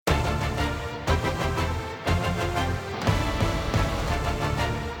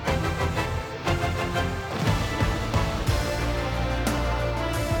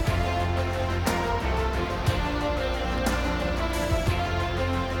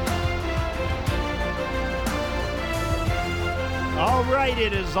All right,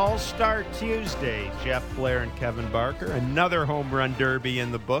 it is All-Star Tuesday. Jeff Blair and Kevin Barker. Another home run derby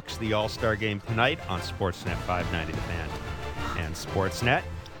in the books. The All-Star game tonight on Sportsnet 590 The Fan and Sportsnet.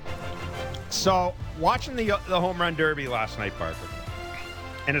 So, watching the home run derby last night, Barker,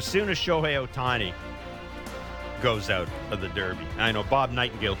 and as soon as Shohei Ohtani goes out of the derby, I know Bob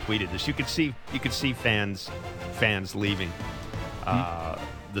Nightingale tweeted this. You could see fans leaving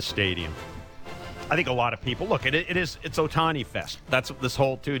the stadium. I think a lot of people it's Ohtani Fest. That's what this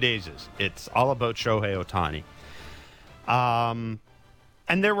whole 2 days is. It's all about Shohei Ohtani.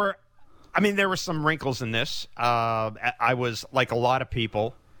 And there were some wrinkles in this. I was like a lot of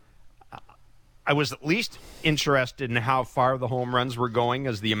people. I was at least interested in how far the home runs were going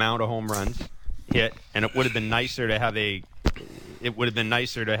as the amount of home runs hit, and it would have been nicer to have a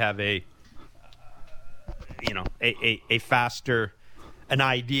faster. An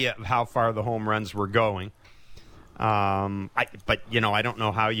idea of how far the home runs were going. I don't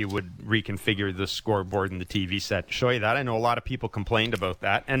know how you would reconfigure the scoreboard and the TV set to show you that. I know a lot of people complained about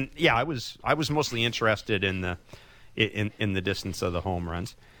that. And yeah, I was mostly interested in the distance of the home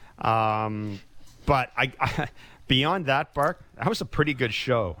runs. But I beyond that, Bark, that was a pretty good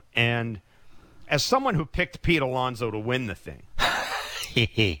show. And as someone who picked Pete Alonso to win the thing,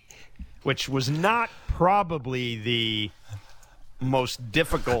 which was not probably the most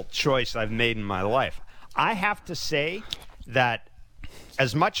difficult choice I've made in my life, I have to say that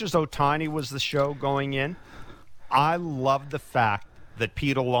as much as Ohtani was the show going in, I love the fact that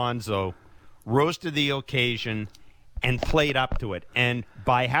Pete Alonso rose to the occasion and played up to it. And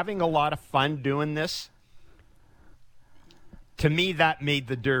by having a lot of fun doing this, to me, that made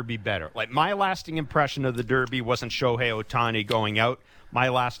the Derby better. Like, my lasting impression of the Derby wasn't Shohei Ohtani going out. My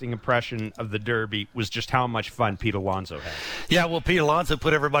lasting impression of the Derby was just how much fun Pete Alonso had. Yeah, well, Pete Alonso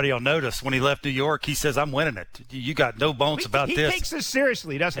put everybody on notice when he left New York. He says, "I'm winning it. You got no bones about this." He takes this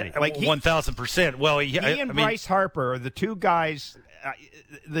seriously, doesn't he? Like 1,000%. Well, he and Bryce Harper are the two guys.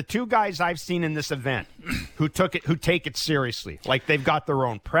 The two guys I've seen in this event who take it seriously. Like, they've got their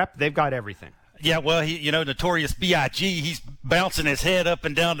own prep. They've got everything. Yeah, well, Notorious B.I.G., he's bouncing his head up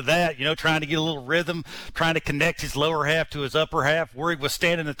and down to that, trying to get a little rhythm, trying to connect his lower half to his upper half. Where he was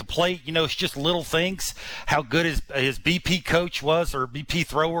standing at the plate, it's just little things. How good his BP coach was, or BP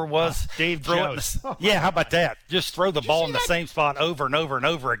thrower was. Dave Jones. Yeah, how about that? Just throw the ball in the same spot over and over and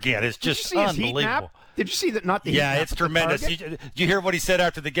over again. It's just unbelievable. Did you see that? Not the Yeah, it's tremendous. Did you hear what he said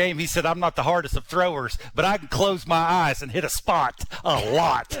after the game? He said, "I'm not the hardest of throwers, but I can close my eyes and hit a spot a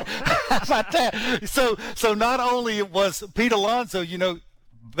lot." How about that? So not only was Pete Alonso,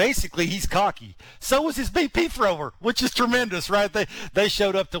 basically he's cocky. So was his BP thrower, which is tremendous, right? They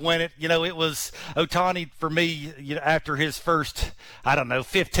showed up to win it. It was Ohtani for me, after his first,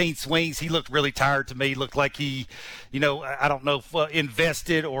 15 swings, he looked really tired to me. He looked like he, I don't know if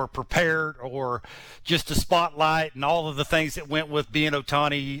invested or prepared or just a spotlight and all of the things that went with being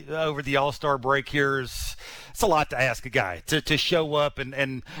Ohtani over the All-Star break here it's a lot to ask a guy to show up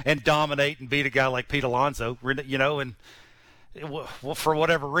and dominate and beat a guy like Pete Alonso, and well, for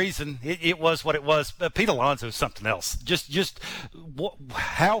whatever reason, it was what it was. Pete Alonso is something else. Just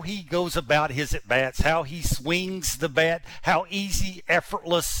how he goes about his at-bats, how he swings the bat, how easy,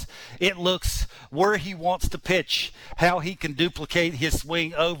 effortless it looks, where he wants to pitch, how he can duplicate his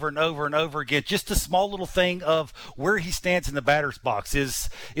swing over and over and over again. Just a small little thing of where he stands in the batter's box is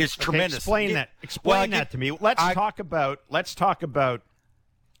tremendous. Explain that to me. Let's talk about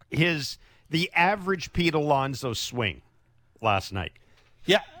the average Pete Alonso swing last night.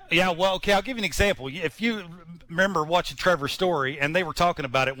 Yeah. Well, okay, I'll give you an example. If you remember watching Trevor's Story, and they were talking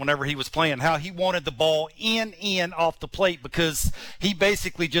about it whenever he was playing, how he wanted the ball in off the plate because he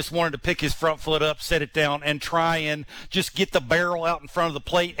basically just wanted to pick his front foot up, set it down, and try and just get the barrel out in front of the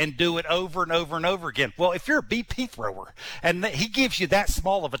plate and do it over and over and over again. Well, if you're a BP thrower and he gives you that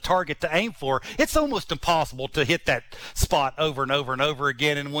small of a target to aim for, it's almost impossible to hit that spot over and over and over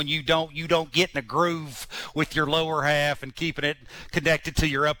again. And when you don't get in a groove with your lower half and keeping it connected to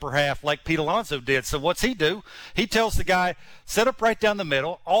your upper half like Pete Alonso did. So what's he do? He tells the guy, set up right down the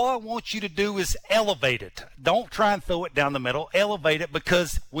middle. All I want you to do is elevate it. Don't try and throw it down the middle. Elevate it,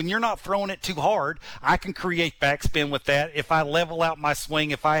 because when you're not throwing it too hard, I can create backspin with that. If I level out my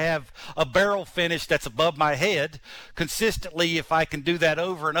swing, if I have a barrel finish that's above my head consistently, if I can do that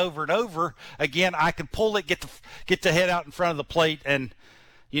over and over and over again, I can pull it, get the head out in front of the plate, and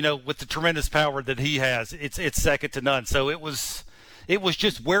with the tremendous power that he has, it's second to none. So it was It was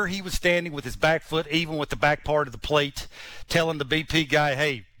just where he was standing with his back foot, even with the back part of the plate, telling the BP guy,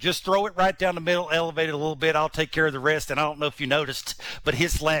 hey, just throw it right down the middle, elevate it a little bit. I'll take care of the rest. And I don't know if you noticed, but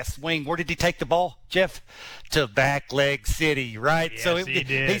his last swing, where did he take the ball, Jeff? To back leg city, right? Yes, So he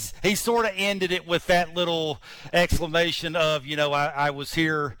did. he sort of ended it with that little exclamation of, I was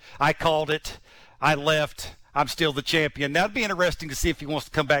here, I called it, I left, I'm still the champion. Now, it'd be interesting to see if he wants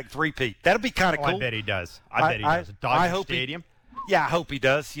to come back and three-peat. That'd be kind of cool. I bet he does. I bet he does. Dodger Stadium. Yeah, I hope he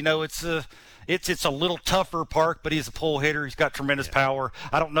does. It's a little tougher park, but he's a pull hitter. He's got tremendous power.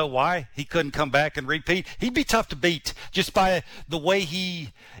 I don't know why he couldn't come back and repeat. He'd be tough to beat just by the way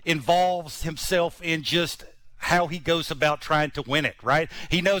he involves himself in just how he goes about trying to win it, right?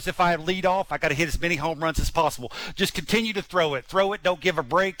 He knows if I lead off, I got to hit as many home runs as possible. Just continue to throw it. Don't give a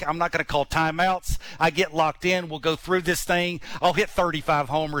break. I'm not going to call timeouts. I get locked in. We'll go through this thing. I'll hit 35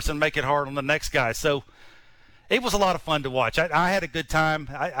 homers and make it hard on the next guy. So it was a lot of fun to watch. I had a good time.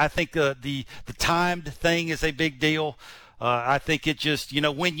 I think the timed thing is a big deal. I think it just,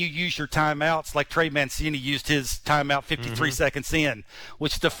 when you use your timeouts, like Trey Mancini used his timeout 53 seconds in,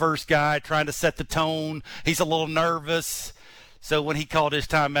 which the first guy trying to set the tone, he's a little nervous. So when he called his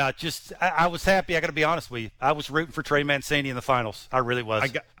timeout, I was happy. I got to be honest with you. I was rooting for Trey Mancini in the finals. I really was.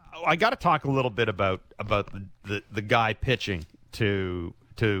 I got to talk a little bit about the guy pitching to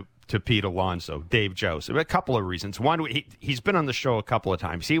Pete Alonso, Dave Joseph. A couple of reasons. One, he's been on the show a couple of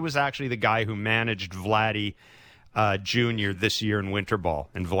times. He was actually the guy who managed Vladdy Jr. this year in winter ball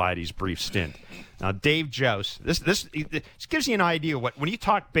in Vladdy's brief stint. Now, Dave Joseph, this gives you an idea when you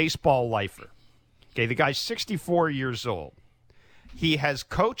talk baseball lifer. Okay, the guy's 64 years old. He has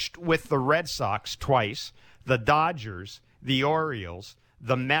coached with the Red Sox twice, the Dodgers, the Orioles,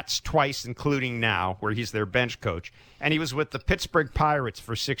 the Mets twice, including now, where he's their bench coach, and he was with the Pittsburgh Pirates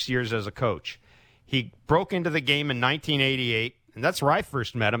for 6 years as a coach. He broke into the game in 1988, and that's where I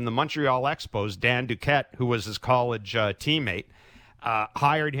first met him. The Montreal Expos, Dan Duquette, who was his college teammate,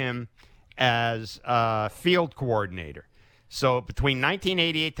 hired him as field coordinator. So between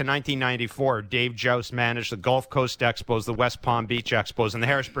 1988 to 1994, Dave Joseph managed the Gulf Coast Expos, the West Palm Beach Expos, and the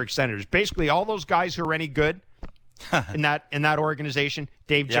Harrisburg Senators. Basically, all those guys who are any good in that organization,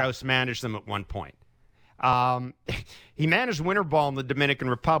 Dave Joseph managed them at one point. He managed winter ball in the Dominican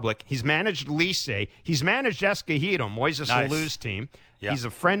Republic. He's managed Licey. He's managed Escogido, Moises Alou's team. Yeah. He's a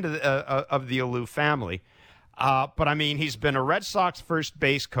friend of the Alou family. But, I mean, he's been a Red Sox first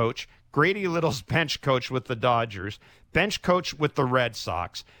base coach, Grady Little's bench coach with the Dodgers, bench coach with the Red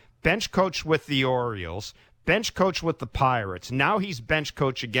Sox, bench coach with the Orioles, bench coach with the Pirates. Now he's bench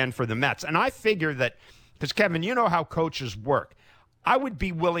coach again for the Mets. And I figure that, because, Kevin, you know how coaches work. I would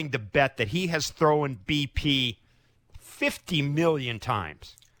be willing to bet that he has thrown BP 50 million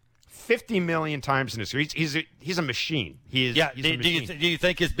times. 50 million times in his career. He's a machine. He's a machine. Do you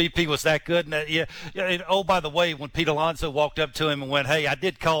think his BP was that good? And, oh, by the way, when Pete Alonso walked up to him and went, hey, I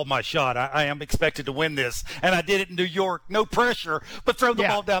did call my shot. I am expected to win this. And I did it in New York. No pressure, but throw the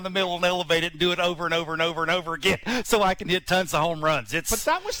ball down the middle and elevate it and do it over and over and over and over again so I can hit tons of home runs. But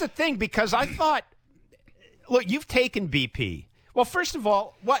that was the thing, because I thought, look, you've taken BP. Well, first of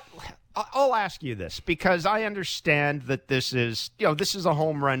all, I'll ask you this, because I understand that this is a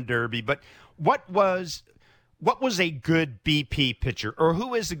home run derby, but what was a good BP pitcher, or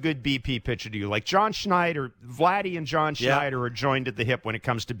who is a good BP pitcher to you? Like John Schneider, Vladdy and John Schneider are joined at the hip when it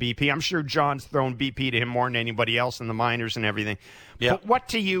comes to BP. I'm sure John's thrown BP to him more than anybody else in the minors and everything. Yeah. But what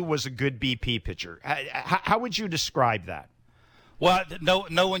to you was a good BP pitcher? How would you describe that? Well,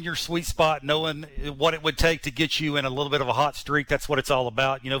 knowing your sweet spot, knowing what it would take to get you in a little bit of a hot streak, that's what it's all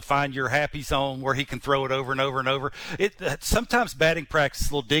about. Find your happy zone where he can throw it over and over and over. Sometimes batting practice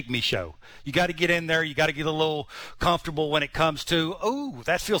is a little dig-me show. You got to get in there. You got to get a little comfortable when it comes to, oh,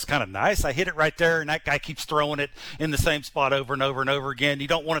 that feels kind of nice. I hit it right there, and that guy keeps throwing it in the same spot over and over and over again. You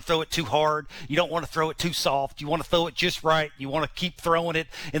don't want to throw it too hard. You don't want to throw it too soft. You want to throw it just right. You want to keep throwing it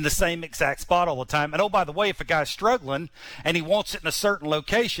in the same exact spot all the time. And, oh, by the way, if a guy's struggling and he wants it in a certain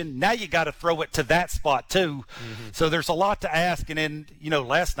location, now you got to throw it to that spot too. Mm-hmm. So there's a lot to ask. And then,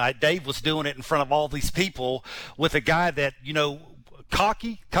 last night Dave was doing it in front of all these people with a guy that,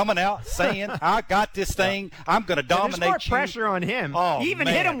 cocky, coming out saying, I got this thing. I'm going to dominate you. There's more pressure on him. Oh, he even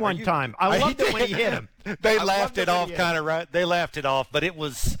hit him one time. I loved it when he hit him. They laughed it off kind of right. They laughed it off, but it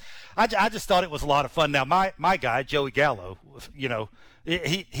was, I just thought it was a lot of fun. Now, my guy, Joey Gallo,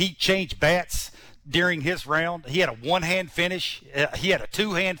 he changed bats during his round. He had a one-hand finish. He had a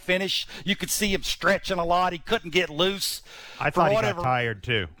two-hand finish. You could see him stretching a lot. He couldn't get loose. I thought he got tired,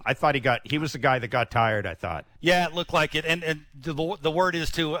 too. I thought he was the guy that got tired, I thought. Yeah, it looked like it, and the word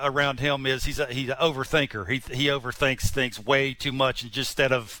is too around him is he's an overthinker. He overthinks things way too much, and just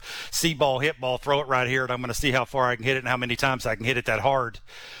instead of see ball, hit ball, throw it right here, and I'm going to see how far I can hit it and how many times I can hit it that hard.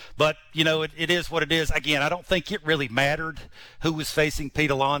 But, it is what it is. Again, I don't think it really mattered who was facing Pete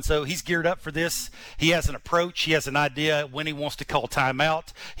Alonso. He's geared up for this. He has an approach. He has an idea when he wants to call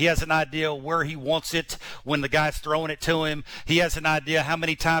timeout. He has an idea where he wants it when the guy's throwing it to him. He has an idea how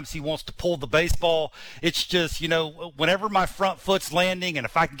many times he wants to pull the baseball. It's just, whenever my front foot's landing and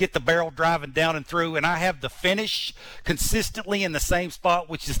if I can get the barrel driving down and through and I have the finish consistently in the same spot,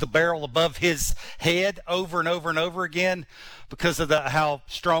 which is the barrel above his head over and over and over again, because of how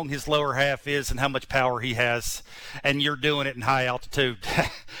strong his lower half is and how much power he has, and you're doing it in high altitude.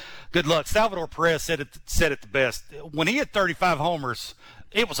 Good luck. Salvador Perez said it the best. When he had 35 homers,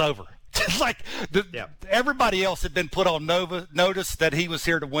 it was over. Like everybody else had been put on notice that he was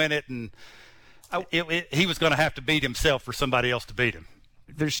here to win it, and he was going to have to beat himself for somebody else to beat him.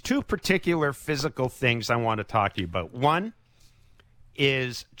 There's two particular physical things I want to talk to you about. One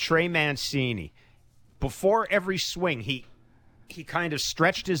is Trey Mancini. Before every swing, he kind of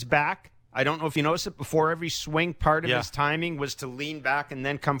stretched his back. I don't know if you noticed it. Before every swing, part of his timing was to lean back and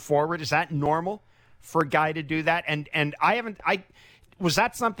then come forward. Is that normal for a guy to do that? And was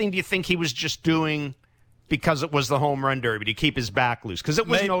that something, do you think he was just doing because it was the home run derby to keep his back loose? Because it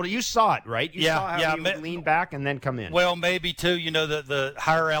was you saw it, right? You saw how he would lean back and then come in. Well, maybe too. The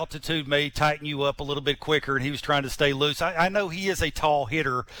higher altitude may tighten you up a little bit quicker, and he was trying to stay loose. I know he is a tall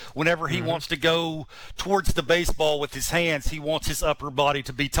hitter. Whenever he wants to go towards the baseball with his hands, he wants his upper body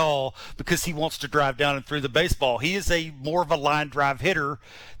to be tall because he wants to drive down and through the baseball. He is more of a line drive hitter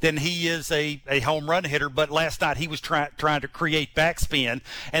than he is a home run hitter. But last night he was trying to create backspin,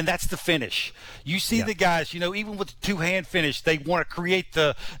 and that's the finish. You see the guys. Even with the two-hand finish, they want to create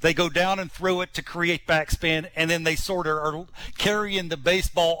they go down and through it to create backspin, and then they sort of are carrying the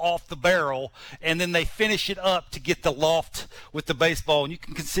baseball off the barrel, and then they finish it up to get the loft with the baseball, and you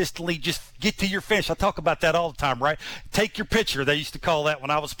can consistently just get to your finish. I talk about that all the time, right? Take your pitcher. They used to call that when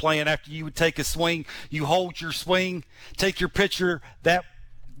I was playing. After you would take a swing, you hold your swing, take your pitcher. That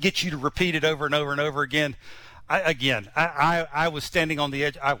gets you to repeat it over and over and over again. I was standing on the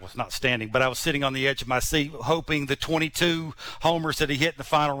edge. I was not standing, but I was sitting on the edge of my seat hoping the 22 homers that he hit in the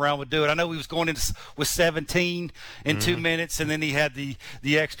final round would do it. I know he was going into with 17 in 2 minutes, and then he had the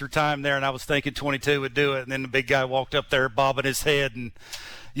extra time there, and I was thinking 22 would do it, and then the big guy walked up there bobbing his head, and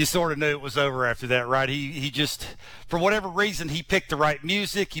you sort of knew it was over after that, right? He just, for whatever reason, he picked the right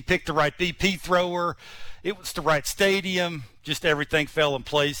music. He picked the right BP thrower. It was the right stadium. Just everything fell in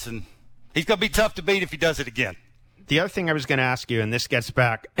place, and he's going to be tough to beat if he does it again. The other thing I was going to ask you, and this gets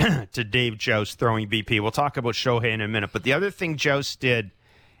back to Dave Jost throwing BP. We'll talk about Shohei in a minute. But the other thing Jost did,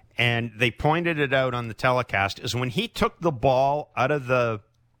 and they pointed it out on the telecast, is when he took the ball out of the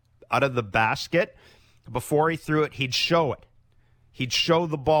basket, before he threw it, he'd show it. He'd show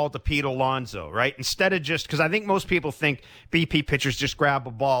the ball to Pete Alonso, right? Instead of just, because I think most people think BP pitchers just grab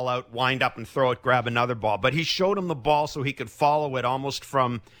a ball out, wind up and throw it, grab another ball. But he showed him the ball so he could follow it almost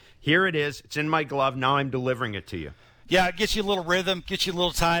from, here it is, it's in my glove, now I'm delivering it to you. Yeah, it gets you a little rhythm, gets you a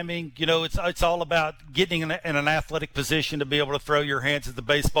little timing. It's all about getting in an athletic position to be able to throw your hands at the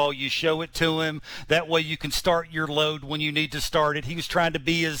baseball. You show it to him. That way you can start your load when you need to start it. He was trying to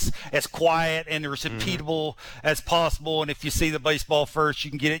be as quiet and as repeatable as possible. And if you see the baseball first,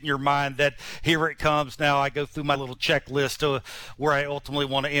 you can get it in your mind that here it comes. Now I go through my little checklist to where I ultimately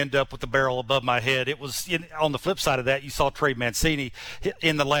want to end up with the barrel above my head. It was on the flip side of that, you saw Trey Mancini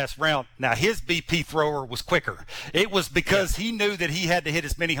in the last round. Now his BP thrower was quicker. It was because he knew that he had to hit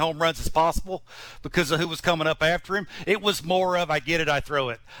as many home runs as possible because of who was coming up after him. It was more of, I get it, I throw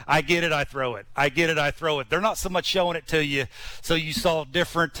it. I get it, I throw it. I get it, I throw it. They're not so much showing it to you, so you saw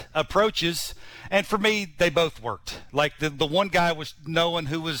different approaches. And for me, they both worked. Like the one guy was knowing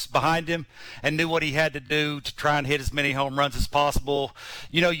who was behind him and knew what he had to do to try and hit as many home runs as possible.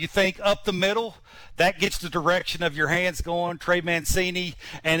 You think up the middle, that gets the direction of your hands going, Trey Mancini.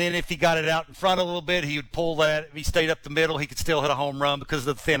 And then if he got it out in front a little bit, he would pull that. If he stayed up the middle, he could still hit a home run because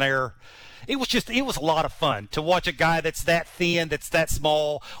of the thin air. It was a lot of fun to watch a guy that's that thin, that's that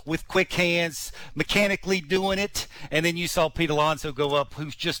small, with quick hands, mechanically doing it. And then you saw Pete Alonso go up,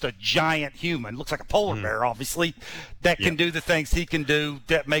 who's just a giant human, looks like a polar bear, obviously, that can do the things he can do,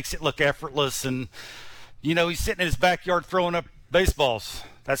 that makes it look effortless. And, he's sitting in his backyard throwing up baseballs.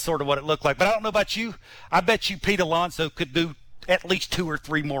 That's sort of what it looked like. But I don't know about you. I bet you Pete Alonso could do at least 2 or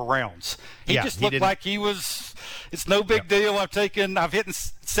 3 more rounds. He just looked like he was It's no big deal. I've hit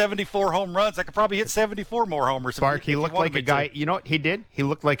 74 home runs. I could probably hit 74 more homers. Spark, he looked like a guy. You know what he did? He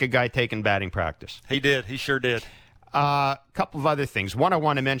looked like a guy taking batting practice. He did. He sure did. A couple of other things. One, I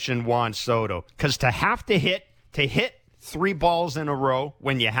want to mention Juan Soto, because to hit 3 balls in a row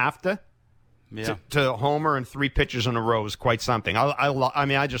when you have to homer and 3 pitches in a row is quite something.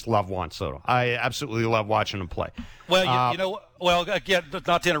 I just love Juan Soto. I absolutely love watching him play. Well, again,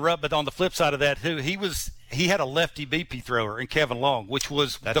 not to interrupt, but on the flip side of that, too, he had a lefty BP thrower in Kevin Long, which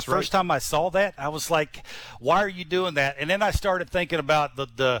was first time I saw that. I was like, why are you doing that? And then I started thinking about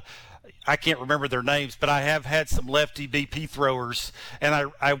the I can't remember their names, but I have had some lefty BP throwers,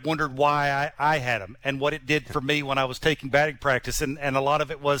 and I wondered why I had them and what it did for me when I was taking batting practice, and a lot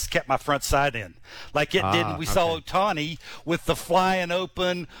of it was kept my front side in. Like it didn't. We saw Ohtani with the flying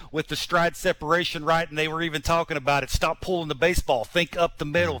open, with the stride separation right, and they were even talking about it. Stop pulling the baseball. Think up the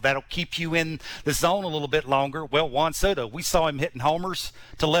middle. That'll keep you in the zone a little bit longer. Well, Juan Soto, we saw him hitting homers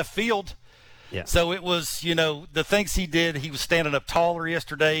to left field. Yeah. So it was, the things he did. He was standing up taller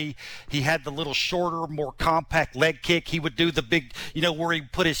yesterday. He had the little shorter, more compact leg kick. He would do the big, where he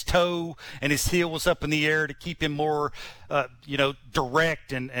put his toe and his heel was up in the air to keep him more,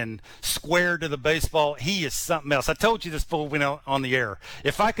 direct and square to the baseball. He is something else. I told you this before we went on the air.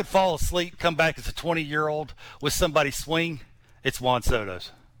 If I could fall asleep, come back as a 20-year-old with somebody's swing, it's Juan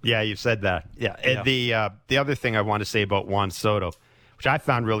Soto's. Yeah, you said that. Yeah. The other thing I want to say about Juan Soto, which I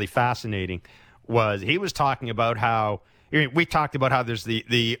found really fascinating, was he was talking about how we talked about how there's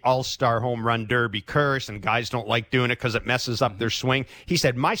the All-Star Home Run Derby curse and guys don't like doing it because it messes up their swing. He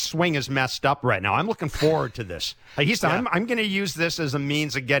said, my swing is messed up right now. I'm looking forward to this. He said, I'm going to use this as a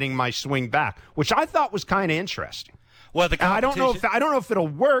means of getting my swing back, which I thought was kind of interesting. Well, I don't know if it'll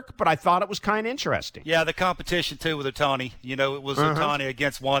work, but I thought it was kind of interesting. Yeah, the competition too with Ohtani. It was Ohtani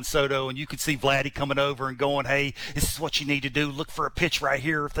against Juan Soto, and you could see Vladdy coming over and going, "Hey, this is what you need to do. Look for a pitch right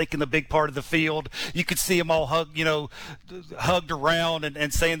here." Thinking the big part of the field. You could see them all hugged around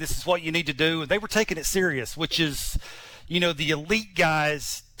and saying, "This is what you need to do." And they were taking it serious, which is, the elite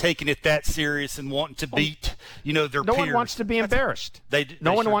guys taking it that serious and wanting to beat, their peers. No one wants to be embarrassed.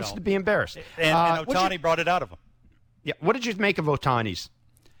 No one wants to be embarrassed. And Ohtani brought it out of them. Yeah, what did you make of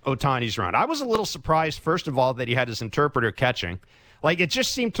Ohtani's run? I was a little surprised, first of all, that he had his interpreter catching. Like, it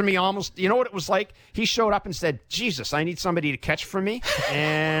just seemed to me almost, you know what it was like? He showed up and said, Jesus, I need somebody to catch for me,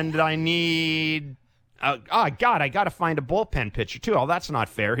 and I need, I got to find a bullpen pitcher, too. Oh, that's not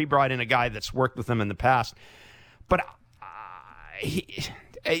fair. He brought in a guy that's worked with him in the past. But,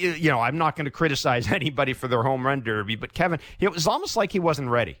 I'm not going to criticize anybody for their home run derby, but Kevin, it was almost like he wasn't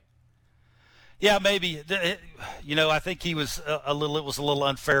ready. Yeah, maybe. I think he was it was a little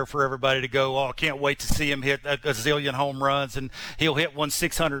unfair for everybody to go, I can't wait to see him hit a gazillion home runs, and he'll hit one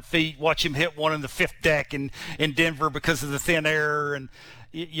 600 feet. Watch him hit one in the fifth deck in Denver because of the thin air, and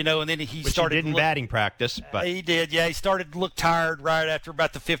and then he started. He did in batting practice, but he did. Yeah, he started to look tired right after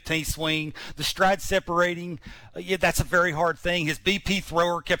about the 15th swing. The stride separating, that's a very hard thing. His BP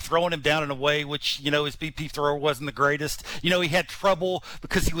thrower kept throwing him down in a way which his BP thrower wasn't the greatest. He had trouble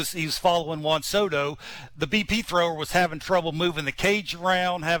because he was following Juan Soto. The BP thrower was having trouble moving the cage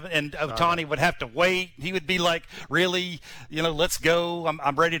around, and Ohtani would have to wait. He would be like, "Really, let's go.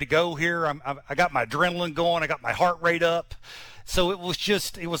 I'm ready to go here. I got my adrenaline going. I got my heart rate up." So it was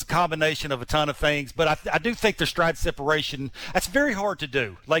a combination of a ton of things. But I do think the stride separation, that's very hard to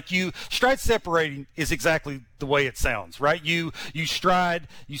do. Like stride separating is exactly the way it sounds, right? You stride,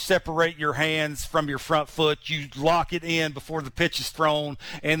 you separate your hands from your front foot, you lock it in before the pitch is thrown,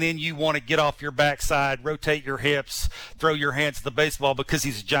 and then you want to get off your backside, rotate your hips, throw your hands to the baseball. Because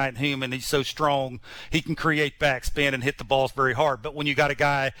he's a giant human, he's so strong, he can create backspin and hit the balls very hard. But when you got a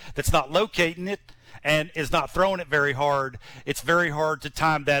guy that's not locating it, and is not throwing it very hard, it's very hard to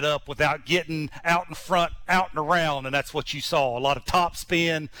time that up without getting out in front, out and around, and that's what you saw. A lot of top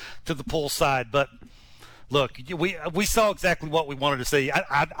spin to the pull side. But look, we saw exactly what we wanted to see.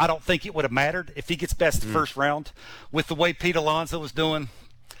 I don't think it would have mattered if he gets past the first round with the way Pete Alonso was doing.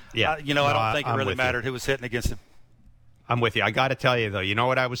 Yeah, I don't think it really mattered who was hitting against him. I'm with you. I got to tell you, though, you know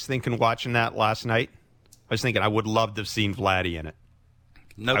what I was thinking watching that last night? I was thinking I would love to have seen Vladdy in it.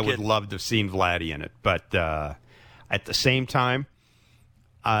 I would love to have seen Vladdy in it, but at the same time,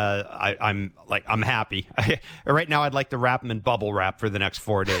 I'm happy. Right now, I'd like to wrap him in bubble wrap for the next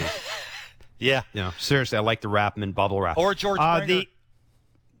 4 days. Yeah, seriously, I'd like to wrap him in bubble wrap. Or George Springer. You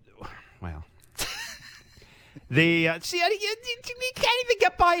can't even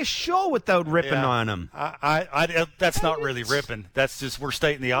get by a show without ripping on him. That's not really ripping. That's just we're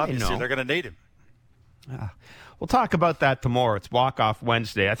stating the obvious here. They're going to need him. We'll talk about that tomorrow. It's walk-off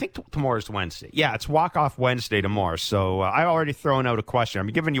Wednesday. I think tomorrow's Wednesday. Yeah, it's walk-off Wednesday tomorrow. So I already thrown out a question. I'm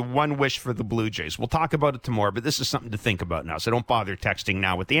giving you one wish for the Blue Jays. We'll talk about it tomorrow, but this is something to think about now. So don't bother texting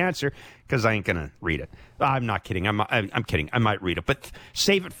now with the answer because I ain't going to read it. I'm not kidding. I'm kidding. I might read it, but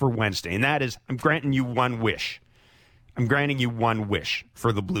save it for Wednesday. And that is, I'm granting you one wish. I'm granting you one wish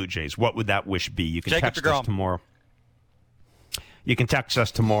for the Blue Jays. What would that wish be? You can text us tomorrow. You can text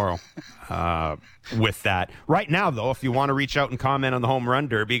us tomorrow with that. Right now, though, if you want to reach out and comment on the Home Run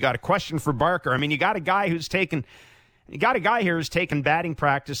Derby, you got a question for Barker. I mean, you got a guy here who's taken batting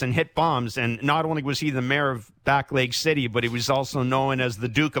practice and hit bombs, and not only was he the mayor of Back Lake City, but he was also known as the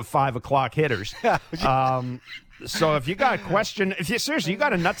Duke of 5 o'clock hitters. So if you got a question, you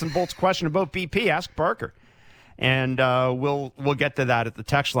got a nuts and bolts question about BP, ask Barker. And we'll get to that at the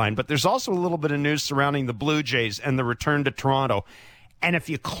text line. But there's also a little bit of news surrounding the Blue Jays and the return to Toronto. And if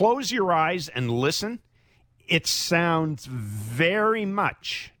you close your eyes and listen, it sounds very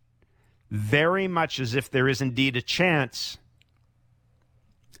much as if there is indeed a chance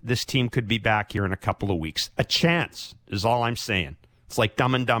this team could be back here in a couple of weeks. A chance is all I'm saying. It's like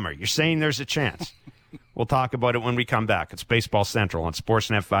Dumb and Dumber. You're saying there's a chance. We'll talk about it when we come back. It's Baseball Central on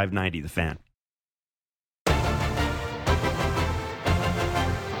Sportsnet 590, The Fan.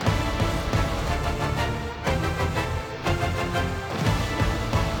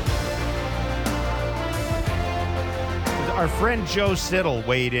 Our friend Joe Siddall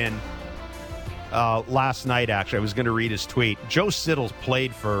weighed in last night, actually. I was going to read his tweet. Joe Siddall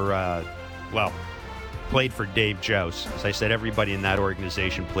played for Dave Joust. As I said, everybody in that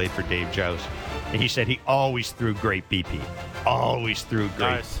organization played for Dave Joust. And he said he always threw great BP. Always threw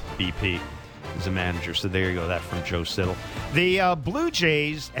great BP as a manager. So there you go, that from Joe Siddall. The Blue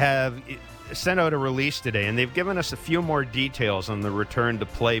Jays have sent out a release today, and they've given us a few more details on the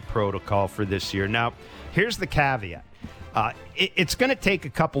return-to-play protocol for this year. Now, here's the caveat. It's going to take a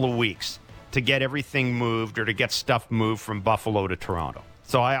couple of weeks to get everything moved or to get stuff moved from Buffalo to Toronto.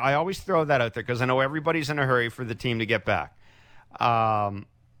 So I always throw that out there because I know everybody's in a hurry for the team to get back.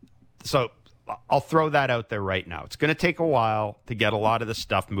 So I'll throw that out there right now. It's going to take a while to get a lot of the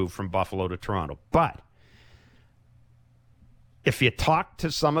stuff moved from Buffalo to Toronto. But if you talk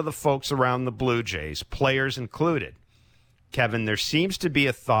to some of the folks around the Blue Jays, players included, Kevin, there seems to be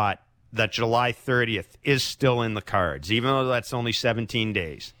a thought that July 30th is still in the cards, even though that's only 17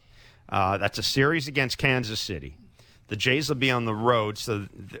 days. That's a series against Kansas City. The Jays will be on the road, so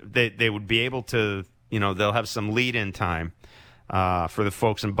they would be able to, they'll have some lead-in time for the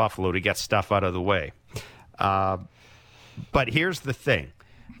folks in Buffalo to get stuff out of the way. But here's the thing.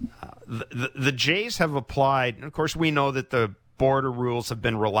 The Jays have applied, and of course we know that the border rules have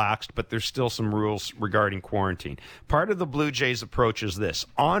been relaxed, but there's still some rules regarding quarantine. Part of the Blue Jays' approach is this.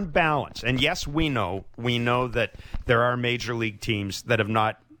 On balance, and yes, we know that there are major league teams that have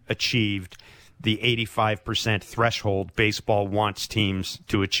not achieved the 85% threshold baseball wants teams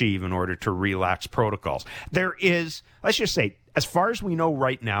to achieve in order to relax protocols. There is, let's just say, as far as we know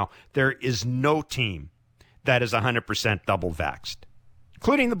right now, there is no team that is 100% double vaxxed,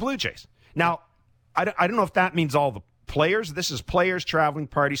 including the Blue Jays. Now, I don't know if that means all the players. This is players, traveling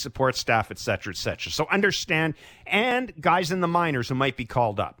party, support staff, et cetera, et cetera. So understand, and guys in the minors who might be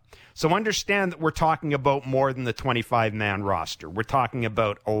called up. So understand that we're talking about more than the 25-man roster. We're talking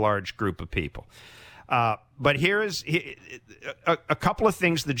about a large group of people. But here is a couple of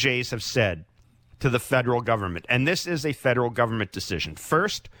things the Jays have said to the federal government, and this is a federal government decision.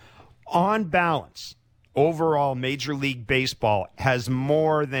 First, on balance, overall, Major League Baseball has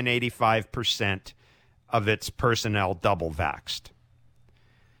more than 85% of its personnel double vaxxed.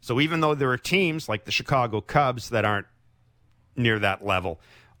 So even though there are teams like the Chicago Cubs that aren't near that level,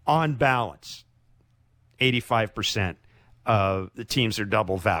 on balance, 85% of the teams are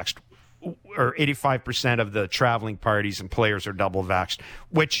double vaxxed, or 85% of the traveling parties and players are double vaxxed,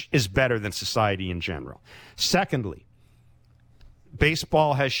 which is better than society in general. Secondly,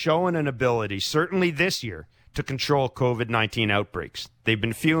 baseball has shown an ability, certainly this year, to control COVID-19 outbreaks. They've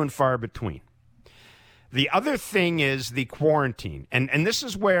been few and far between. The other thing is the quarantine. And this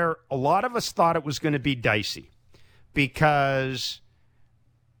is where a lot of us thought it was going to be dicey, because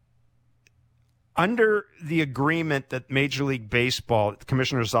under the agreement that Major League Baseball, the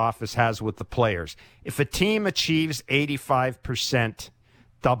commissioner's office, has with the players, if a team achieves 85%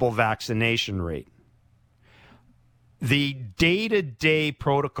 double vaccination rate, the day-to-day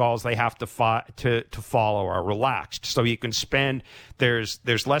protocols they have to follow are relaxed. So you can spend, there's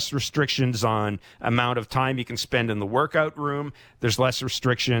less restrictions on amount of time you can spend in the workout room. There's less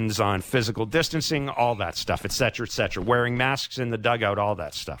restrictions on physical distancing, all that stuff, et cetera, wearing masks in the dugout, all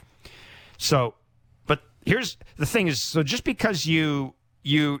that stuff. So, but here's the thing is, so just because your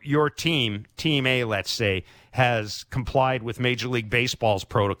team A, let's say, has complied with Major League Baseball's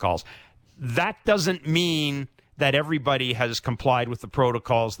protocols, that doesn't mean that everybody has complied with the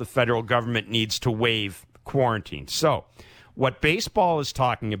protocols the federal government needs to waive quarantine. So what baseball is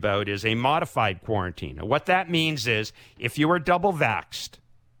talking about is a modified quarantine. And what that means is if you are double vaxxed,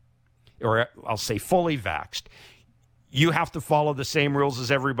 or I'll say fully vaxxed, you have to follow the same rules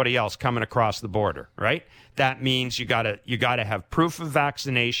as everybody else coming across the border, right? That means you gotta have proof of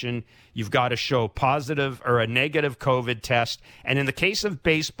vaccination. You've got to show positive or a negative COVID test. And in the case of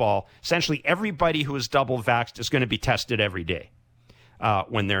baseball, essentially everybody who is double vaxxed is going to be tested every day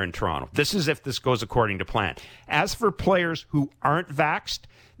when they're in Toronto. This is if this goes according to plan. As for players who aren't vaxxed,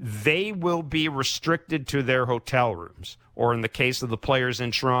 they will be restricted to their hotel rooms, or in the case of the players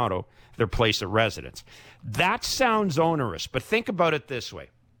in Toronto, their place of residence. That sounds onerous, but think about it this way.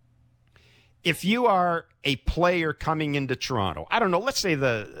 If you are a player coming into Toronto, I don't know, let's say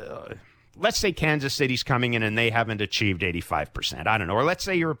Kansas City's coming in and they haven't achieved 85%. I don't know. Or let's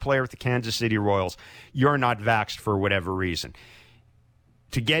say you're a player with the Kansas City Royals. You're not vaxxed for whatever reason.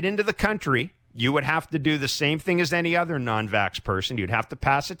 To get into the country, you would have to do the same thing as any other non-vax person. You'd have to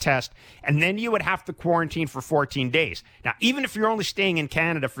pass a test, and then you would have to quarantine for 14 days. Now, even if you're only staying in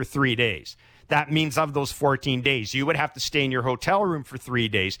Canada for 3 days, that means of those 14 days, you would have to stay in your hotel room for 3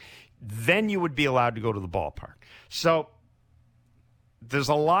 days. Then you would be allowed to go to the ballpark. So there's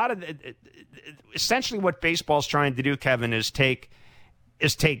a lot of essentially what baseball's trying to do, Kevin, is take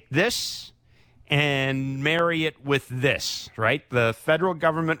this and marry it with this, right? The federal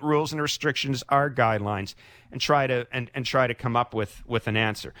government rules and restrictions are guidelines, and try to come up with an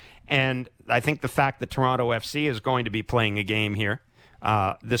answer. And I think the fact that Toronto FC is going to be playing a game here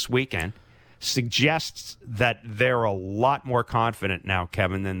this weekend suggests that they're a lot more confident now,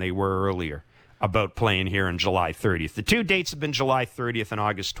 Kevin, than they were earlier about playing here on July 30th. The two dates have been July 30th and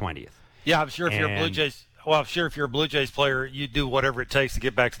August 20th. Yeah, I'm sure if you're a Blue Jays, Blue Jays player, you do whatever it takes to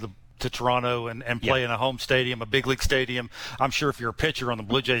get back to Toronto and play in a home stadium, a big league stadium. I'm sure if you're a pitcher on the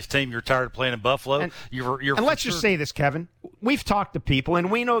Blue Jays team, you're tired of playing in Buffalo. And let's just say this, Kevin. We've talked to people, and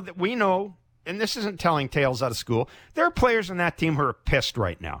we know. And this isn't telling tales out of school. There are players on that team who are pissed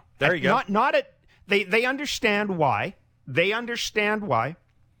right now. There you go. They understand why.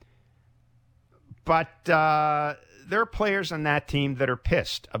 But there are players on that team that are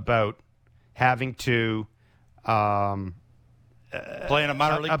pissed about having to play in a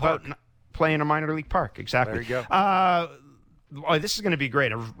minor league park. Play in a minor league park, exactly. There you go. This is going to be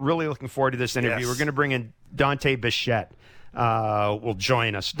great. I'm really looking forward to this interview. Yes. We're going to bring in Dante Bichette. Will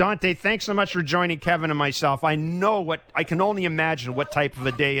join us. Dante, thanks so much for joining Kevin and myself. I can only imagine what type of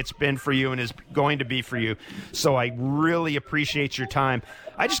a day it's been for you and is going to be for you. So I really appreciate your time.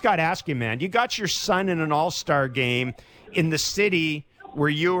 I just got to ask you, man, you got your son in an all-star game in the city where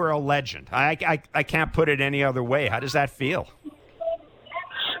you were a legend. I can't put it any other way. How does that feel?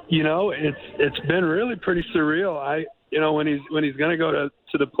 You know, it's been really pretty surreal. When he's going to go to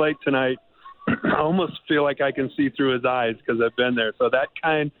the plate tonight, I almost feel like I can see through his eyes because I've been there. So that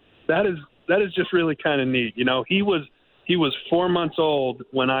is just really kind of neat. You know, he was 4 months old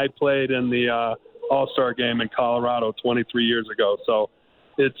when I played in the All-Star game in Colorado 23 years ago. So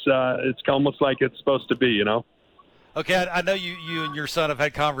it's almost like it's supposed to be, you know. Okay, I know you and your son have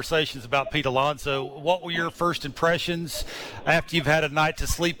had conversations about Pete Alonso. What were your first impressions after you've had a night to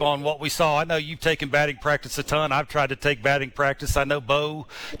sleep on what we saw? I know you've taken batting practice a ton. I've tried to take batting practice. I know Bo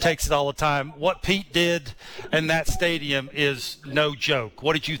takes it all the time. What Pete did in that stadium is no joke.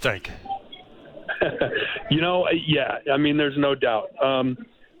 What did you think? Yeah, I mean, there's no doubt. I've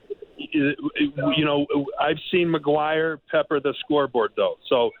seen McGuire pepper the scoreboard, though,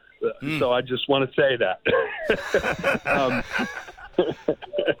 so I just want to say that.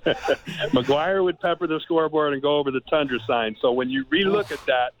 McGuire would pepper the scoreboard and go over the Tundra sign. So when you relook at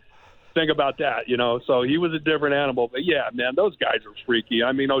that, think about that, you know. So he was a different animal. But, yeah, man, those guys are freaky.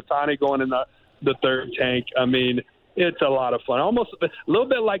 I mean, Ohtani going in the third tank. I mean, it's a lot of fun. Almost a little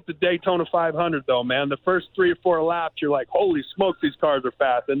bit like the Daytona 500, though, man. The first 3 or 4 laps, you're like, holy smokes, these cars are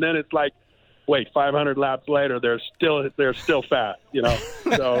fast. And then it's like, wait, 500 laps later, they're still fast, you know.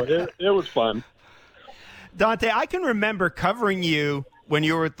 So it was fun. Dante, I can remember covering you when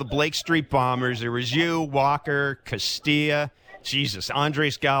you were at the Blake Street Bombers. There was you, Walker, Castilla,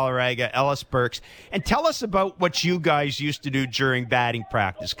 Andres Galarraga, Ellis Burks. And tell us about what you guys used to do during batting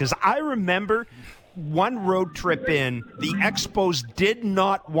practice, because I remember one road trip in, the Expos did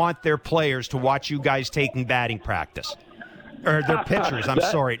not want their players to watch you guys taking batting practice. Or their pitchers, I'm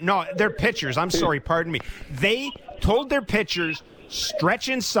sorry. No, their pitchers, I'm sorry, pardon me. They told their pitchers, stretch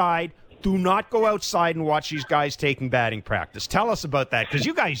inside, do not go outside and watch these guys taking batting practice. Tell us about that, because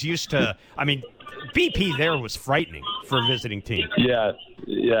you guys used to, I mean, BP there was frightening for a visiting team. Yes.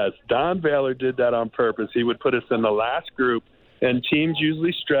 Don Baylor did that on purpose. He would put us in the last group, and teams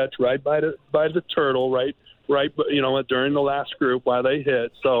usually stretch right by the turtle, right, during the last group while they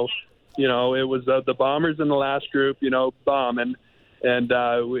hit. So, it was the Bombers in the last group, bombing. And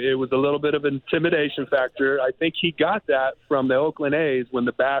it was a little bit of an intimidation factor. I think he got that from the Oakland A's when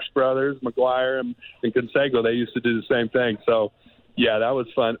the Bash brothers, McGuire and Canseco, they used to do the same thing. So, yeah, that was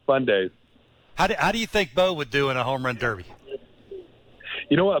fun days. How do you think Bo would do in a home run derby?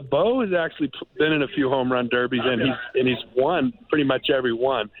 You know what? Bo has actually been in a few home run derbies, and he's won pretty much every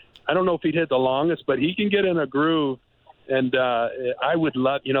one. I don't know if he'd hit the longest, but he can get in a groove. And I would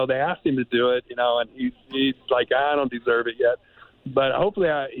love, they asked him to do it, and he's like, I don't deserve it yet. But hopefully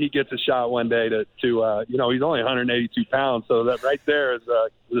he gets a shot one day to he's only 182 pounds. So that right there is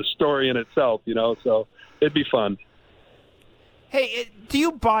the story in itself, so it'd be fun. Hey, do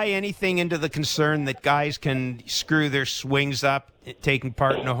you buy anything into the concern that guys can screw their swings up taking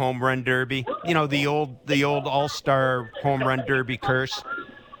part in a home run derby? The old All-Star home run derby curse.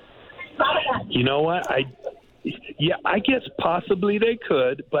 You know what? I guess possibly they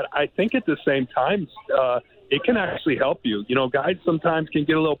could, but I think at the same time, it can actually help you. Guys sometimes can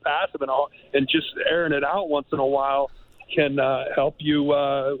get a little passive and just airing it out once in a while can help you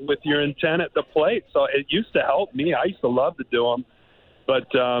with your intent at the plate. So it used to help me. I used to love to do them.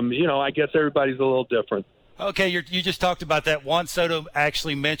 But, I guess everybody's a little different. Okay, you just talked about that. Juan Soto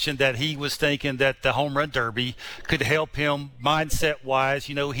actually mentioned that he was thinking that the home run derby could help him mindset-wise.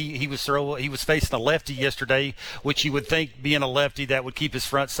 He was facing a lefty yesterday, which you would think being a lefty that would keep his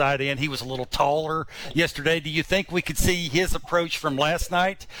front side in. He was a little taller yesterday. Do you think we could see his approach from last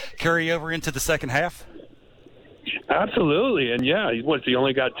night carry over into the second half? Absolutely, and he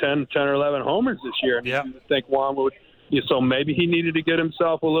only got 10 or 11 homers this year. Yeah. I think Juan would. So maybe he needed to get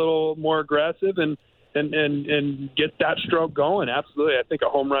himself a little more aggressive and get that stroke going. Absolutely. I think a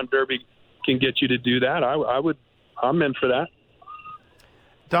home run derby can get you to do that. I'm in for that.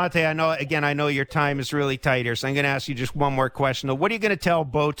 Dante, I know your time is really tight here, so I'm going to ask you just one more question. What are you going to tell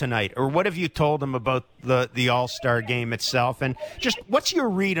Bo tonight, or what have you told him about the All-Star game itself? And just what's your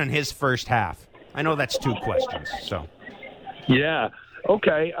read on his first half? I know that's two questions. So. Yeah.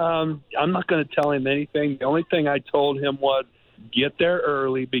 Okay. I'm not going to tell him anything. The only thing I told him was get there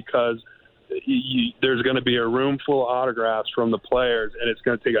early because there's going to be a room full of autographs from the players, and it's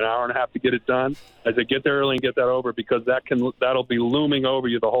going to take an hour and a half to get it done. I said, get there early and get that over because that'll be looming over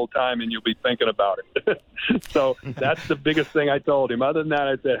you the whole time, and you'll be thinking about it. So that's the biggest thing I told him. Other than that,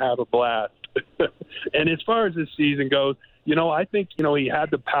 I said, have a blast. And as far as this season goes, I think, he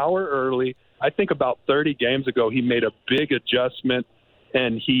had the power early. I think about 30 games ago, he made a big adjustment,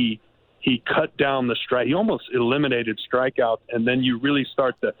 and he cut down the strike. He almost eliminated strikeouts, and then you really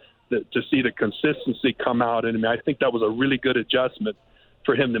start to see the consistency come out. And I think that was a really good adjustment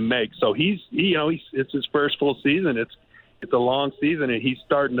for him to make. So it's his first full season. It's a long season, and he's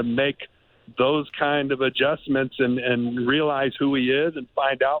starting to make those kind of adjustments and realize who he is and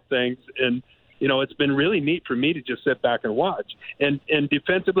find out things. And it's been really neat for me to just sit back and watch. And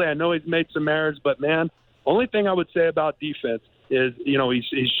defensively, I know he's made some errors, but man, only thing I would say about defense is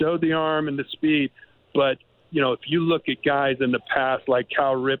he showed the arm and the speed, but if you look at guys in the past like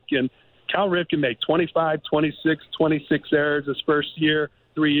Cal Ripken made 25, 26 errors his first year,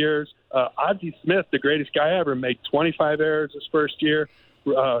 3 years. Ozzie Smith, the greatest guy ever, made 25 errors his first year.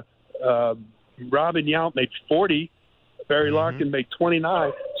 Robin Yount made 40. Barry Larkin made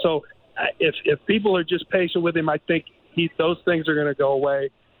 29. So if people are just patient with him, I think those things are going to go away,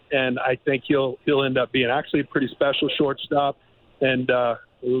 and I think he'll end up being actually a pretty special shortstop and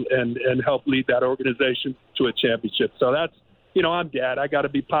help lead that organization to a championship. So that's, I'm Dad. I got to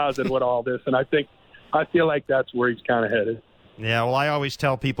be positive with all this, and I feel like that's where he's kind of headed. Yeah, well, I always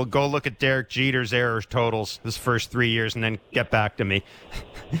tell people, go look at Derek Jeter's error totals his first 3 years and then get back to me.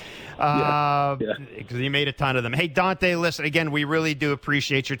 Because he made a ton of them. Hey, Dante, listen, again, we really do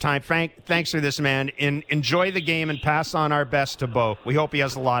appreciate your time. Frank, thanks for this, man. Enjoy the game and pass on our best to Bo. We hope he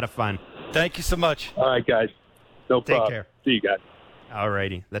has a lot of fun. Thank you so much. All right, guys. No problem. Take care. See you guys. All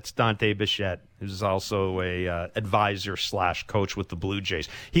righty. That's Dante Bichette, who's also a advisor / coach with the Blue Jays.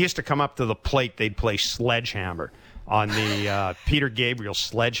 He used to come up to the plate. They'd play Sledgehammer on the Peter Gabriel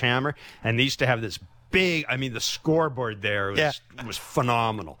Sledgehammer, and they used to have this big, the scoreboard there was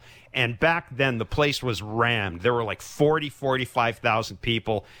phenomenal. And back then, the place was rammed. There were like 45,000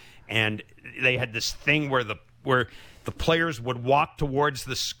 people, and they had this thing where the players would walk towards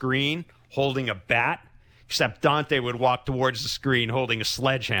the screen holding a bat, except Dante would walk towards the screen holding a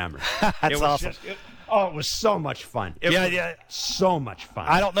sledgehammer. That's awesome. It was so much fun. So much fun.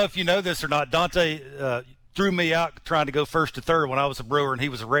 I don't know if you know this or not. Dante threw me out trying to go first to third when I was a Brewer, and he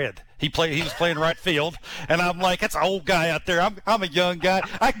was a Red. He was playing right field, and I'm like, that's an old guy out there. I'm a young guy.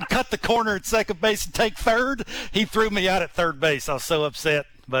 I can cut the corner at second base and take third. He threw me out at third base. I was so upset,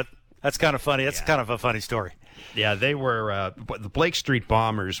 but that's kind of funny. That's kind of a funny story. Yeah, they were the Blake Street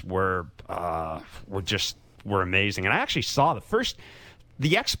Bombers were amazing, and I actually saw the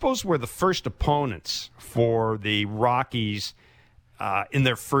Expos were the first opponents for the Rockies in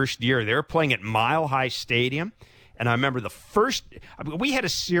their first year. They were playing at Mile High Stadium, and I remember we had a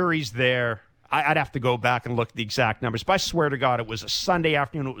series there. I'd have to go back and look at the exact numbers, but I swear to God, it was a Sunday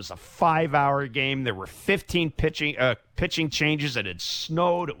afternoon. It was a 5-hour game. There were 15 pitching changes. It had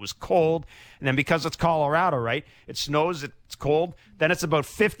snowed. It was cold. And then because it's Colorado, right, it snows, it's cold. Then it's about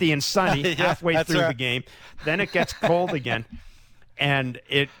 50 and sunny halfway through the game. Then it gets cold again. And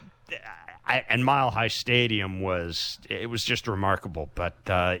and Mile High Stadium was just remarkable. But,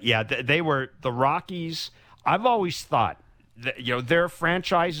 they were the Rockies. I've always thought, there are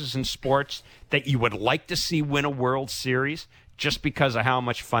franchises in sports that you would like to see win a World Series just because of how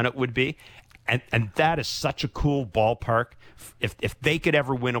much fun it would be. And that is such a cool ballpark. If they could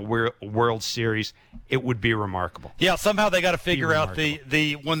ever win a World Series, it would be remarkable. Yeah, somehow they got to figure out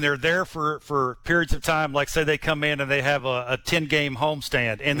the when they're there for periods of time, like say they come in and they have a 10-game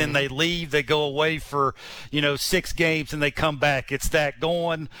homestand, and then they leave, they go away for 6 games, and they come back. It's that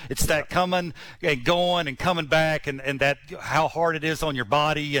going, it's that coming and going and coming back, and that how hard it is on your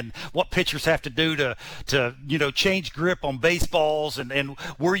body, and what pitchers have to do to change grip on baseballs, and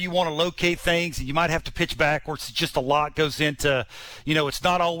where you want to locate things, and you might have to pitch backwards. Just a lot goes into, it's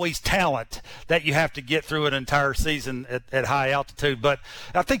not always talent that you have to get through an entire season at high altitude. But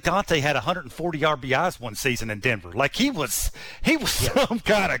I think Dante had 140 RBIs one season in Denver. Like he was some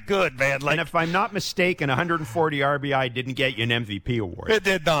kind of good, man. Like, and if I'm not mistaken, 140 RBI didn't get you an MVP award. It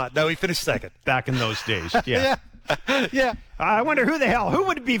did not. No, he finished second. Back in those days. Yeah. Yeah. I wonder who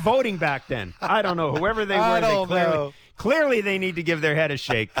would be voting back then? I don't know. Whoever they were, I don't know. Clearly, they need to give their head a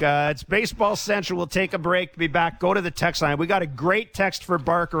shake. It's Baseball Central. We'll take a break. Be back. Go to the text line. We got a great text for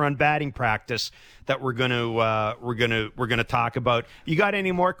Barker on batting practice that we're gonna talk about. You got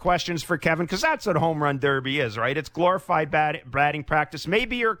any more questions for Kevin? Because that's what Home Run Derby is, right? It's glorified batting practice.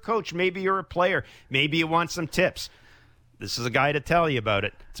 Maybe you're a coach. Maybe you're a player. Maybe you want some tips. This is a guy to tell you about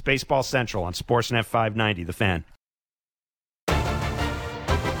it. It's Baseball Central on Sportsnet 590, The Fan.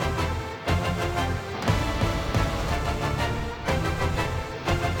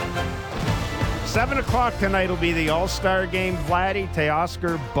 7 o'clock tonight will be the All-Star game. Vladdy,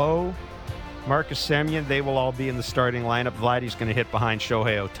 Teoscar, Bo, Marcus Semien, they will all be in the starting lineup. Vladdy's going to hit behind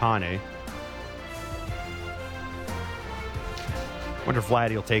Shohei Ohtani. Wonder if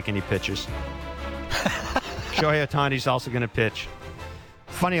Vladdy will take any pitches. Shohei Ohtani's also going to pitch.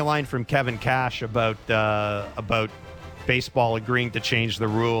 Funny line from Kevin Cash about baseball agreeing to change the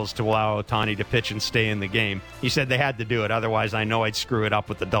rules to allow Ohtani to pitch and stay in the game. He said they had to do it, otherwise I know I'd screw it up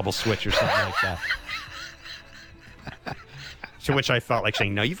with the double switch or something like that. To which I felt like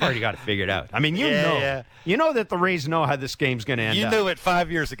saying, no, you've already got it figured out. I mean, you know that the Rays know how this game's going to end up. You knew it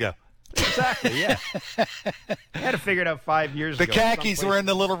 5 years ago. Exactly, yeah. I had to figure it out 5 years ago. The khakis were in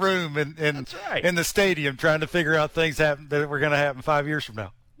the little room in the stadium trying to figure out things that were going to happen 5 years from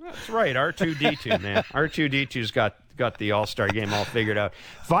now. That's right, R2-D2, man. R2-D2's got the All-Star game all figured out.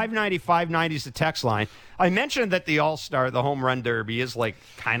 590 is the text line. I mentioned that the All-Star, the Home Run Derby, is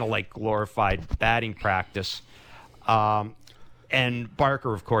kind of like glorified batting practice. And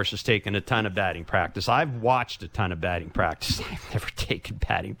Barker, of course, has taken a ton of batting practice. I've watched a ton of batting practice. I've never taken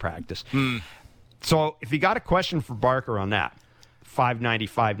batting practice. So if you got a question for Barker on that,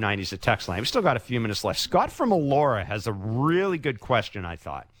 590 is the text line. We've still got a few minutes left. Scott from Elora has a really good question, I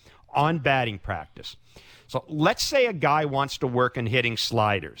thought, on batting practice. So let's say a guy wants to work on hitting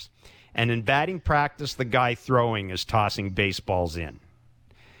sliders, and in batting practice, the guy throwing is tossing baseballs in.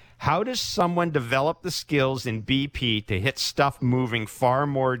 How does someone develop the skills in BP to hit stuff moving far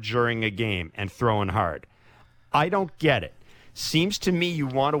more during a game and throwing hard? I don't get it. Seems to me you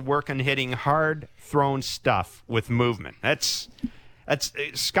want to work on hitting hard thrown stuff with movement. That's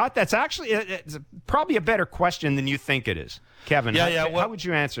Scott, that's actually it's probably a better question than you think it is. Kevin, Yeah, how would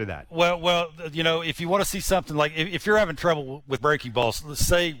you answer that? Well, if you want to see something like if you're having trouble with breaking balls, let's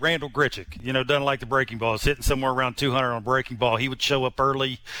say Randall Grichuk, doesn't like the breaking balls, hitting somewhere around 200 on a breaking ball. He would show up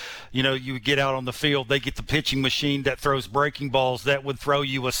early. You would get out on the field. They get the pitching machine that throws breaking balls that would throw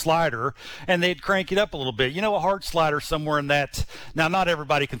you a slider, and they'd crank it up a little bit. A hard slider somewhere in that. Now, not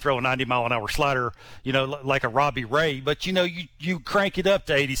everybody can throw a 90-mile-an-hour slider, like a Robbie Ray, but you crank it up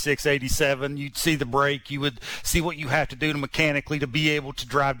to 86, 87. You'd see the break. You would see what you have to do to mechanically to be able to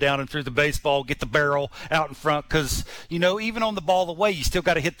drive down and through the baseball, get the barrel out in front, because even on the ball away, you still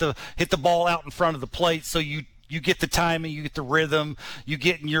got to hit the ball out in front of the plate, so you get the timing, you get the rhythm, you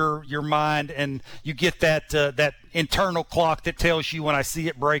get in your mind, and you get that internal clock that tells you when I see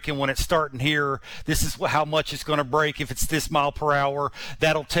it breaking, when it's starting here, this is how much it's going to break. If it's this mile per hour,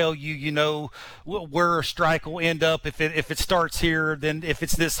 that'll tell you, where a strike will end up. If it starts here, then if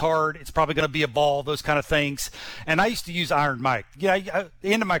it's this hard, it's probably going to be a ball, those kind of things. And I used to use Iron Mike. At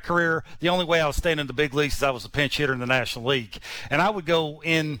the end of my career, the only way I was staying in the big leagues is I was a pinch hitter in the National League. And I would go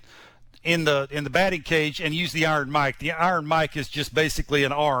in the batting cage and use the Iron Mike. The Iron Mike is just basically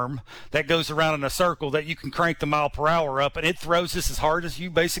an arm that goes around in a circle that you can crank the mile per hour up, and it throws this as hard as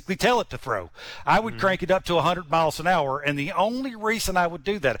you basically tell it to throw. I would crank it up to 100 miles an hour, and the only reason I would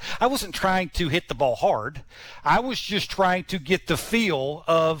do that, I wasn't trying to hit the ball hard. I was just trying to get the feel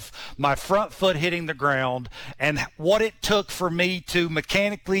of my front foot hitting the ground and what it took for me to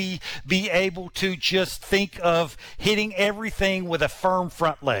mechanically be able to just think of hitting everything with a firm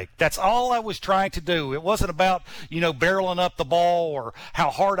front leg. That's all I was trying to do. It wasn't about, barreling up the ball or how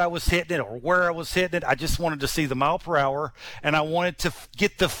hard I was hitting it or where I was hitting it. I just wanted to see the mile per hour, and I wanted to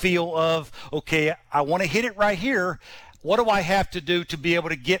get the feel of, okay, I want to hit it right here. What do I have to do to be able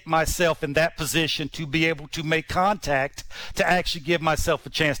to get myself in that position to be able to make contact to actually give myself a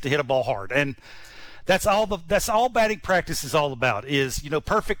chance to hit a ball hard? And that's all batting practice is all about is,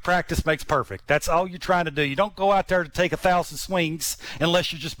 perfect practice makes perfect. That's all you're trying to do. You don't go out there to take 1,000 swings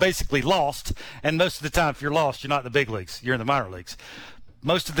unless you're just basically lost. And most of the time, if you're lost, you're not in the big leagues. You're in the minor leagues.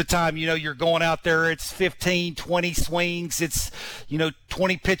 Most of the time, you're going out there, it's 15, 20 swings. It's,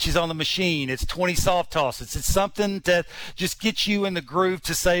 20 pitches on the machine. It's 20 soft tosses. It's something that just gets you in the groove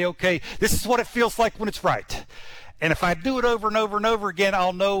to say, okay, this is what it feels like when it's right. And if I do it over and over and over again,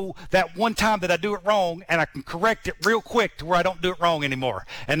 I'll know that one time that I do it wrong, and I can correct it real quick to where I don't do it wrong anymore.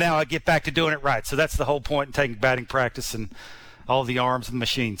 And now I get back to doing it right. So that's the whole point in taking batting practice and all the arms and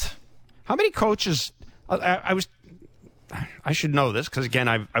machines. How many coaches I should know this because, again,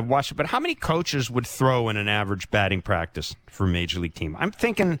 I've watched it, but how many coaches would throw in an average batting practice for a major league team? I'm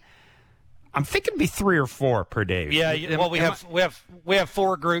thinking it'd be 3 or 4 per day. Yeah, well, we have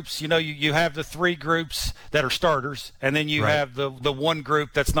 4 groups. You have the 3 groups that are starters, and then you have the one group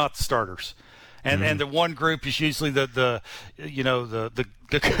that's not the starters. And the one group is usually the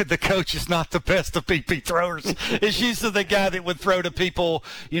coach is not the best of BP throwers. It's usually the guy that would throw to people,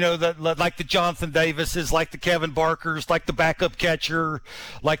 like the Jonathan Davises, like the Kevin Barkers, like the backup catcher,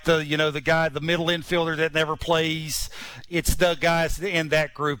 like the guy, the middle infielder that never plays. It's the guys in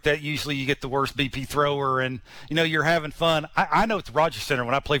that group that usually you get the worst BP thrower, and you're having fun. I know at the Rogers Center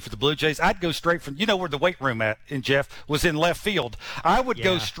when I played for the Blue Jays, I'd go straight from where the weight room Jeff was in left field. I would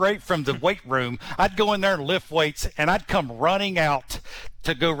go straight from the weight room. I'd go in there and lift weights, and I'd come running out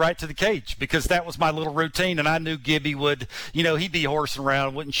to go right to the cage because that was my little routine. And I knew Gibby would, he'd be horsing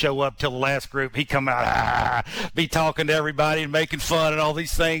around, wouldn't show up till the last group. He'd come out, be talking to everybody and making fun and all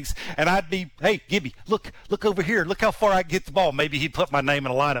these things. And I'd be, hey, Gibby, look over here. Look how far I can get the ball. Maybe he'd put my name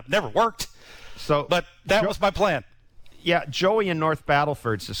in a lineup. Never worked. But that was my plan. Yeah, Joey in North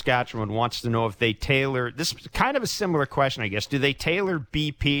Battleford, Saskatchewan, wants to know if they tailor – this is kind of a similar question, I guess. Do they tailor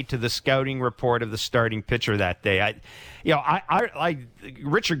BP to the scouting report of the starting pitcher that day?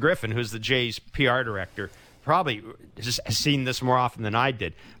 Richard Griffin, who's the Jays PR director, probably has seen this more often than I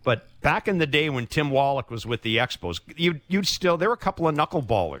did. But back in the day when Tim Wallach was with the Expos, there were a couple of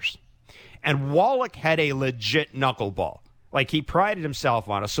knuckleballers. And Wallach had a legit knuckleball. Like, he prided himself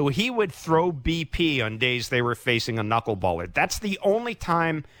on it. So he would throw BP on days they were facing a knuckleballer. That's the only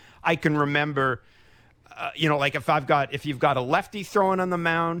time I can remember, like if you've got a lefty throwing on the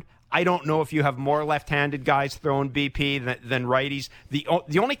mound, I don't know if you have more left-handed guys throwing BP than righties. The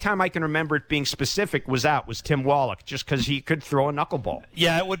only time I can remember it being specific was Tim Wallach, just because he could throw a knuckleball.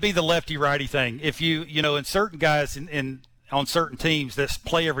 Yeah, it would be the lefty-righty thing. If in certain guys on certain teams that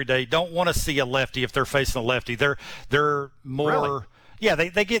play every day don't want to see a lefty if they're facing a lefty. They're more, Yeah,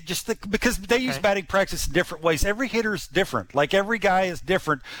 they get because they use batting practice in different ways. Every hitter's different. Like every guy is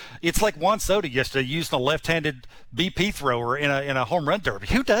different. It's like Juan Soto yesterday using a left-handed BP thrower in a home run derby.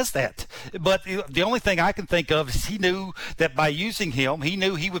 Who does that? But the only thing I can think of is he knew that by using him, he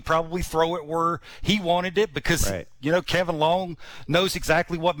knew he would probably throw it where he wanted it because Kevin Long knows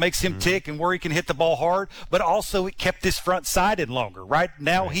exactly what makes him tick and where he can hit the ball hard. But also it kept his front side in longer. Right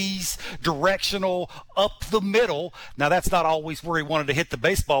now he's directional up the middle. Now that's not always where he wanted to hit the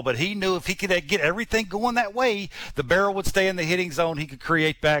baseball, but he knew if he could get everything going that way, the barrel would stay in the hitting zone. He could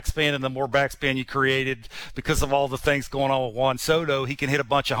create backspin, and the more backspin you created because of all the things going on with Juan Soto, he can hit a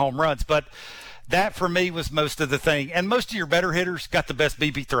bunch of home runs. But that for me was most of the thing. And most of your better hitters got the best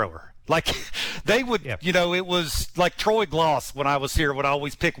BP thrower. Like they would, it was like Troy Gloss when I was here would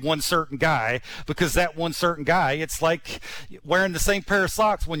always pick one certain guy because that one certain guy, it's like wearing the same pair of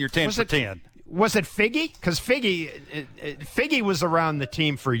socks when you're 10 for 10. Was it Figgy? Because Figgy was around the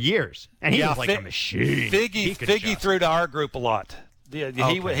team for years, and he was like a machine. Figgy threw to our group a lot. Yeah,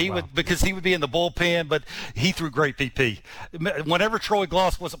 he would because he would be in the bullpen, but he threw great BP. Whenever Troy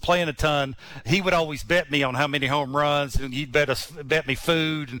Gloss wasn't playing a ton, he would always bet me on how many home runs, and he'd bet me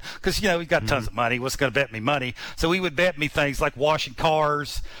food, and because he's got tons of money, he wasn't going to bet me money, so he would bet me things like washing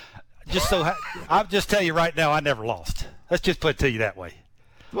cars. I'll just tell you right now, I never lost. Let's just put it to you that way.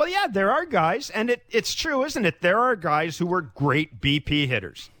 Well, yeah, there are guys, and it's true, isn't it? There are guys who were great BP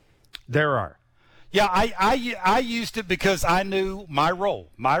hitters. There are. Yeah, I used it because I knew my role.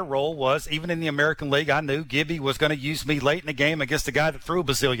 My role was, even in the American League, I knew Gibby was going to use me late in the game against a guy that threw a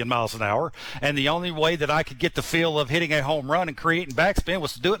bazillion miles an hour, and the only way that I could get the feel of hitting a home run and creating backspin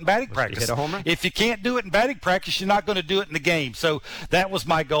was to do it in batting practice. Hit a home run? If you can't do it in batting practice, you're not going to do it in the game. So that was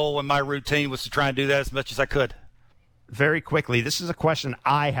my goal, and my routine was to try and do that as much as I could. Very quickly, this is a question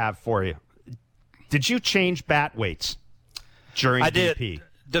I have for you. Did you change bat weights during BP?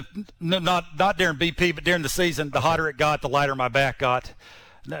 Not during BP, but during the season. The hotter it got, the lighter my back got.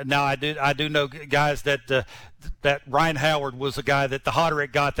 Now I do know guys that Ryan Howard was a guy that the hotter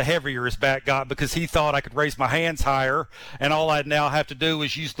it got, the heavier his bat got because he thought I could raise my hands higher, and all I now have to do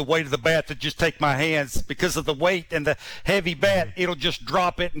is use the weight of the bat to just take my hands because of the weight and the heavy bat. It'll just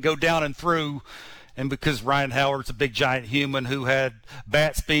drop it and go down and through. And because Ryan Howard's a big, giant human who had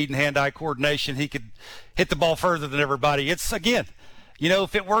bat speed and hand-eye coordination, he could hit the ball further than everybody. It's, again,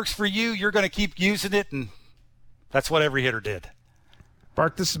 if it works for you, you're going to keep using it, and that's what every hitter did.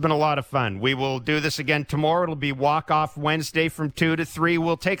 Bart, this has been a lot of fun. We will do this again tomorrow. It'll be walk-off Wednesday from 2 to 3.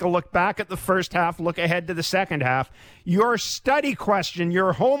 We'll take a look back at the first half, look ahead to the second half. Your study question,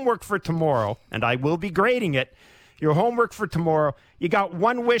 your homework for tomorrow, and I will be grading it, your homework for tomorrow, you got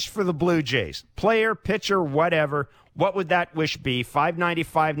one wish for the Blue Jays. Player, pitcher, whatever. What would that wish be?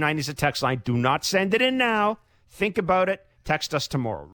 590-590 is a text line. Do not send it in now. Think about it. Text us tomorrow.